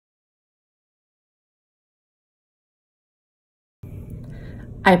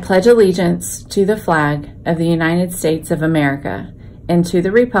I pledge allegiance to the flag of the United States of America and to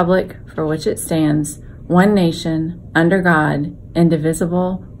the republic for which it stands, one nation, under God,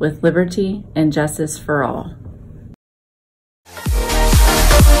 indivisible, with liberty and justice for all.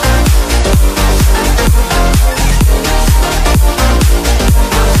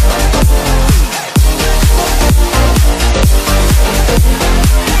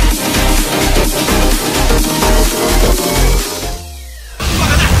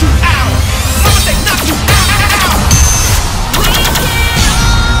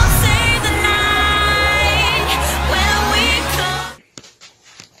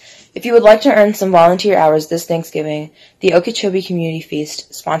 If you would like to earn some volunteer hours this Thanksgiving, the Okeechobee Community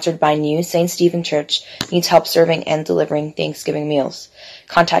Feast, sponsored by New St. Stephen Church, needs help serving and delivering Thanksgiving meals.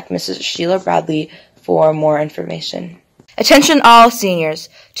 Contact Mrs. Sheila Bradley for more information. Attention all seniors.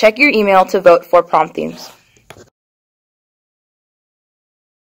 Check your email to vote for prom themes.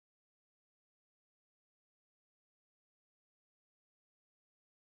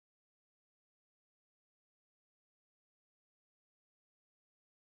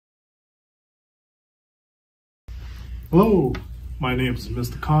 Hello, my name is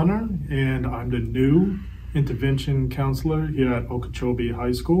Mr. Connor, and I'm the new intervention counselor here at Okeechobee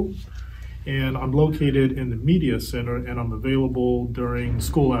High School. And I'm located in the Media Center, and I'm available during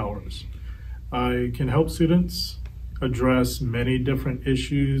school hours. I can help students address many different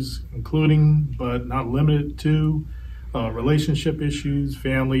issues, including, but not limited to, relationship issues,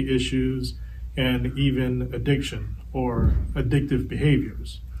 family issues, and even addiction or addictive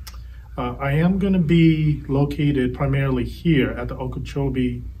behaviors. I am going to be located primarily here at the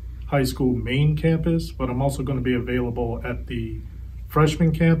Okeechobee High School main campus, but I'm also going to be available at the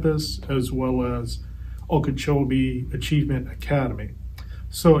freshman campus as well as Okeechobee Achievement Academy.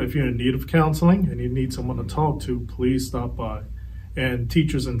 So if you're in need of counseling and you need someone to talk to, please stop by. And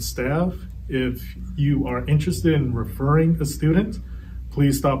teachers and staff, if you are interested in referring a student,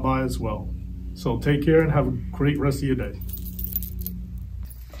 please stop by as well. So take care and have a great rest of your day.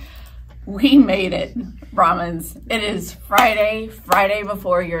 We made it, Brahmins. It is Friday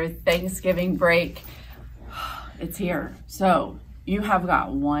before your Thanksgiving break. It's here. So you have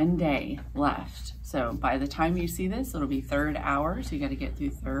got one day left. So by the time you see this, it'll be third hour. So you got to get through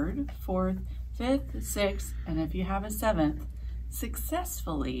third, fourth, fifth, sixth, and if you have a seventh,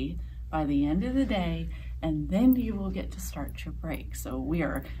 successfully by the end of the day, and then you will get to start your break. So we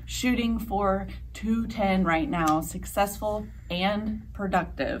are shooting for 210 right now, successful and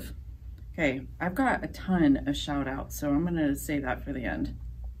productive. Okay, I've got a ton of shout outs, so I'm gonna say that for the end.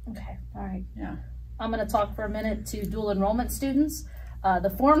 Okay, all right. Yeah. I'm gonna talk for a minute to dual enrollment students. The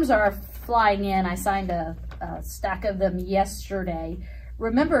forms are flying in. I signed a stack of them yesterday.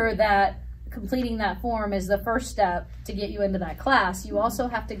 Remember that completing that form is the first step to get you into that class. You also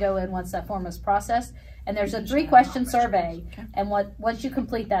have to go in once that form is processed, and there's a 3-question survey, and once you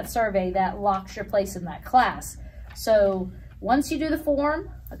complete that survey, that locks your place in that class. So once you do the form,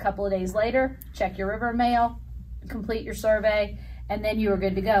 a couple of days later, check your river mail, complete your survey, and then you are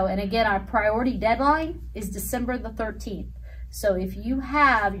good to go. And again, our priority deadline is December the 13th. So if you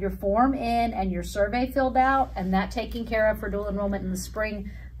have your form in and your survey filled out and that taken care of for dual enrollment in the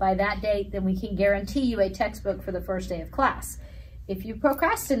spring by that date, then we can guarantee you a textbook for the first day of class. If you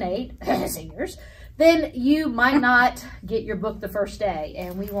procrastinate, seniors, then you might not get your book the first day,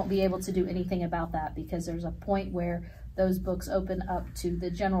 and we won't be able to do anything about that because there's a point where those books open up to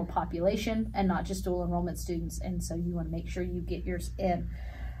the general population and not just dual enrollment students, and so you want to make sure you get yours in.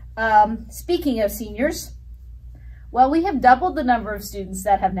 Speaking of seniors, well, we have doubled the number of students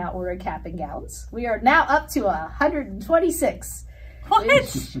that have now ordered cap and gowns. We are now up to 126,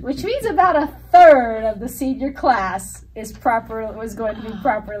 which means about a third of the senior class was going to be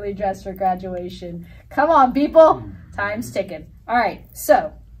properly dressed for graduation. Come on, people, time's ticking. All right,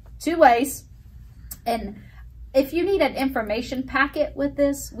 so 2 ways, and if you need an information packet with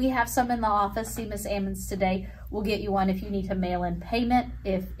this, we have some in the office. See Miss Ammons today. We'll get you one if you need to mail in payment.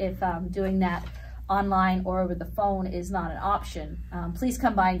 If doing that online or over the phone is not an option, please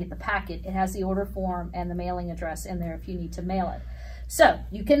come by and get the packet. It has the order form and the mailing address in there if you need to mail it. So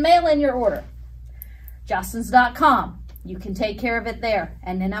you can mail in your order. Jostens.com. You can take care of it there.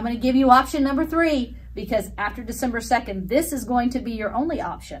 And then I'm going to give you option number 3 because after December 2nd, this is going to be your only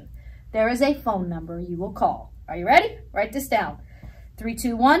option. There is a phone number you will call. Are you ready? Write this down.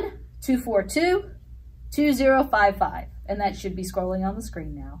 321-242-2055. And that should be scrolling on the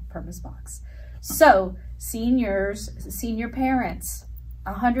screen now, per Ms. Box. So, seniors, senior parents,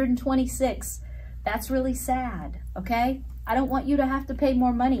 126. That's really sad, okay? I don't want you to have to pay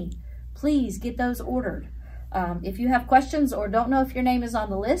more money. Please get those ordered. If you have questions or don't know if your name is on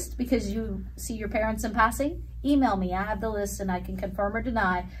the list because you see your parents in passing, email me. I have the list and I can confirm or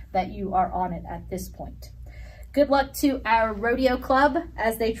deny that you are on it at this point. Good luck to our rodeo club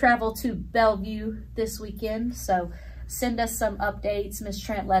as they travel to Bellevue this weekend. So send us some updates. Ms.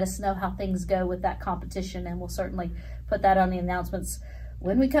 Trent, let us know how things go with that competition, and we'll certainly put that on the announcements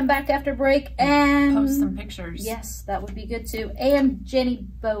when we come back after break. And post some pictures. Yes, that would be good too. And Jenny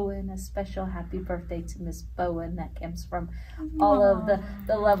Bowen, a special happy birthday to Miss Bowen. That comes from all of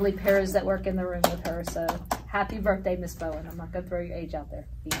the lovely pairs that work in the room with her. So happy birthday, Miss Bowen. I'm not going to throw your age out there.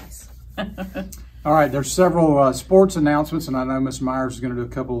 Be nice. All right, there's several sports announcements, and I know Miss Myers is going to do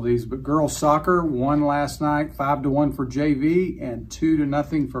a couple of these, but girls soccer won last night, 5-1 for JV and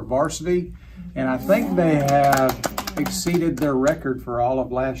 2-0 for varsity. And I think they have exceeded their record for all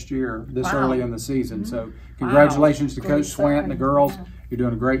of last year this early in the season. So congratulations to Coach Swant and the girls. You're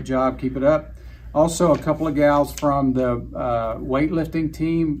doing a great job. Keep it up. Also, a couple of gals from the weightlifting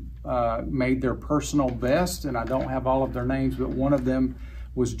team made their personal best, and I don't have all of their names, but one of them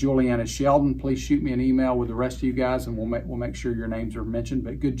was Juliana Sheldon. Please shoot me an email with the rest of you guys, and we'll make sure your names are mentioned.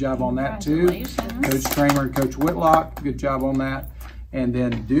 But good job on that too. Coach Kramer and Coach Whitlock, good job on that. And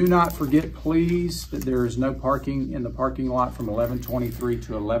then do not forget, please, that there is no parking in the parking lot from 11:23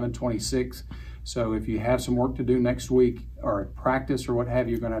 to 11:26. So if you have some work to do next week or practice or what have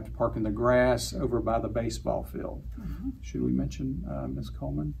you, you're going to have to park in the grass over by the baseball field. Should we mention Ms.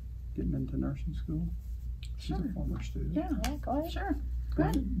 Coleman getting into nursing school? She's a former student. Yeah, go ahead. Sure. Go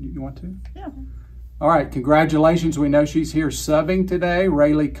ahead. You want to? Yeah. All right, congratulations. We know she's here subbing today,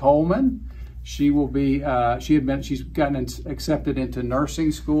 Rayleigh Coleman. She will be, she's gotten accepted into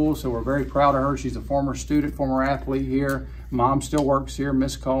nursing school, so we're very proud of her. She's a former student, former athlete here. Mom still works here,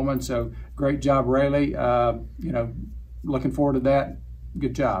 Miss Coleman, so great job, Rayleigh. You know, looking forward to that.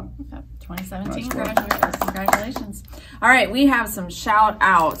 Good job. 2017 graduates. Congratulations. All right, we have some shout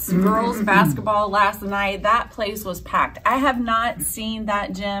outs. Girls basketball last night, that place was packed. I have not seen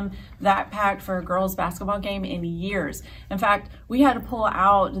that gym that packed for a girls basketball game in years. In fact, we had to pull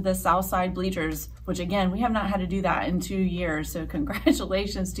out the south side bleachers, which again, we have not had to do that in 2 years. So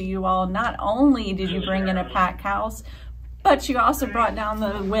congratulations to you all. Not only did you bring in a packed house, but you also brought down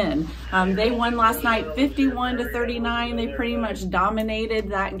the win. They won last night 51-39. They pretty much dominated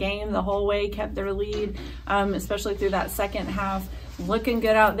that game the whole way, kept their lead, especially through that second half. Looking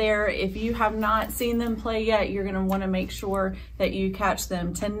good out there. If you have not seen them play yet, you're going to want to make sure that you catch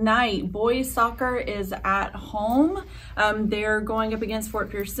them. Tonight, boys soccer is at home. They're going up against Fort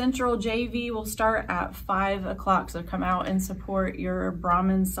Pierce Central. JV will start at 5 o'clock, so come out and support your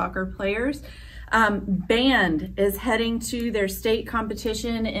Brahmin soccer players. Band is heading to their state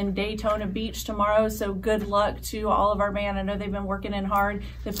competition in Daytona Beach tomorrow, so good luck to all of our band. I know they've been working in hard.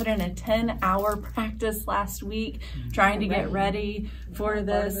 They put in a 10-hour practice last week trying to get ready for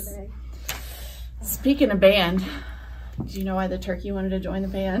this. Speaking of band, do you know why the turkey wanted to join the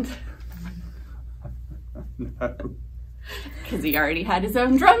band? No. Because he already had his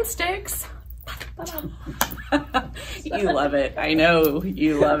own drumsticks. You love it. I know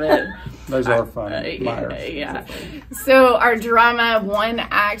you love it. Those are fun. Yeah. So our drama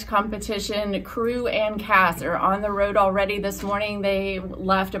one-act competition, crew and cast are on the road already this morning. They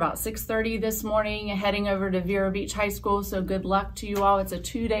left about 6:30 this morning, heading over to Vero Beach High School. So good luck to you all. It's a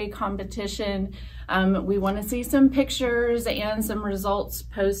 2-day competition. We want to see some pictures and some results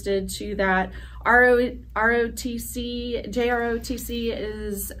posted to that. JROTC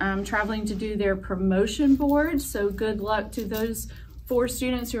is traveling to do their promotion board. So good luck to those 4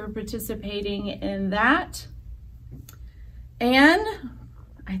 students who are participating in that. And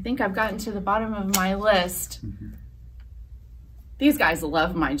I think I've gotten to the bottom of my list. These guys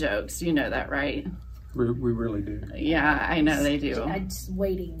love my jokes. You know that, right? We really do. Yeah, I know they do. I'm just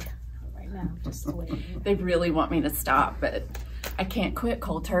waiting right now, just waiting. They really want me to stop, but I can't quit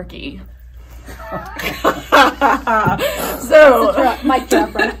cold turkey. So mic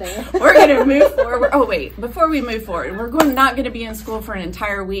drop right there. We're gonna move forward. Oh wait, before we move forward, we're not going to be in school for an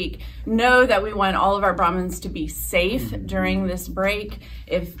entire week. Know that we want all of our Brahmins to be safe during this break.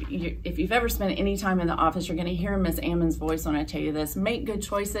 If you've ever spent any time in the office, you're going to hear Ms. Ammon's voice when I tell you this. Make good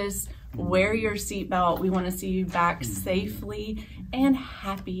choices. Wear your seatbelt. We want to see you back safely and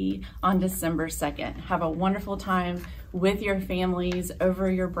happy on December 2nd. Have a wonderful time with your families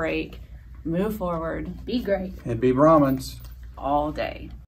over your break. Move forward. Be great. And be Brahmins. All day.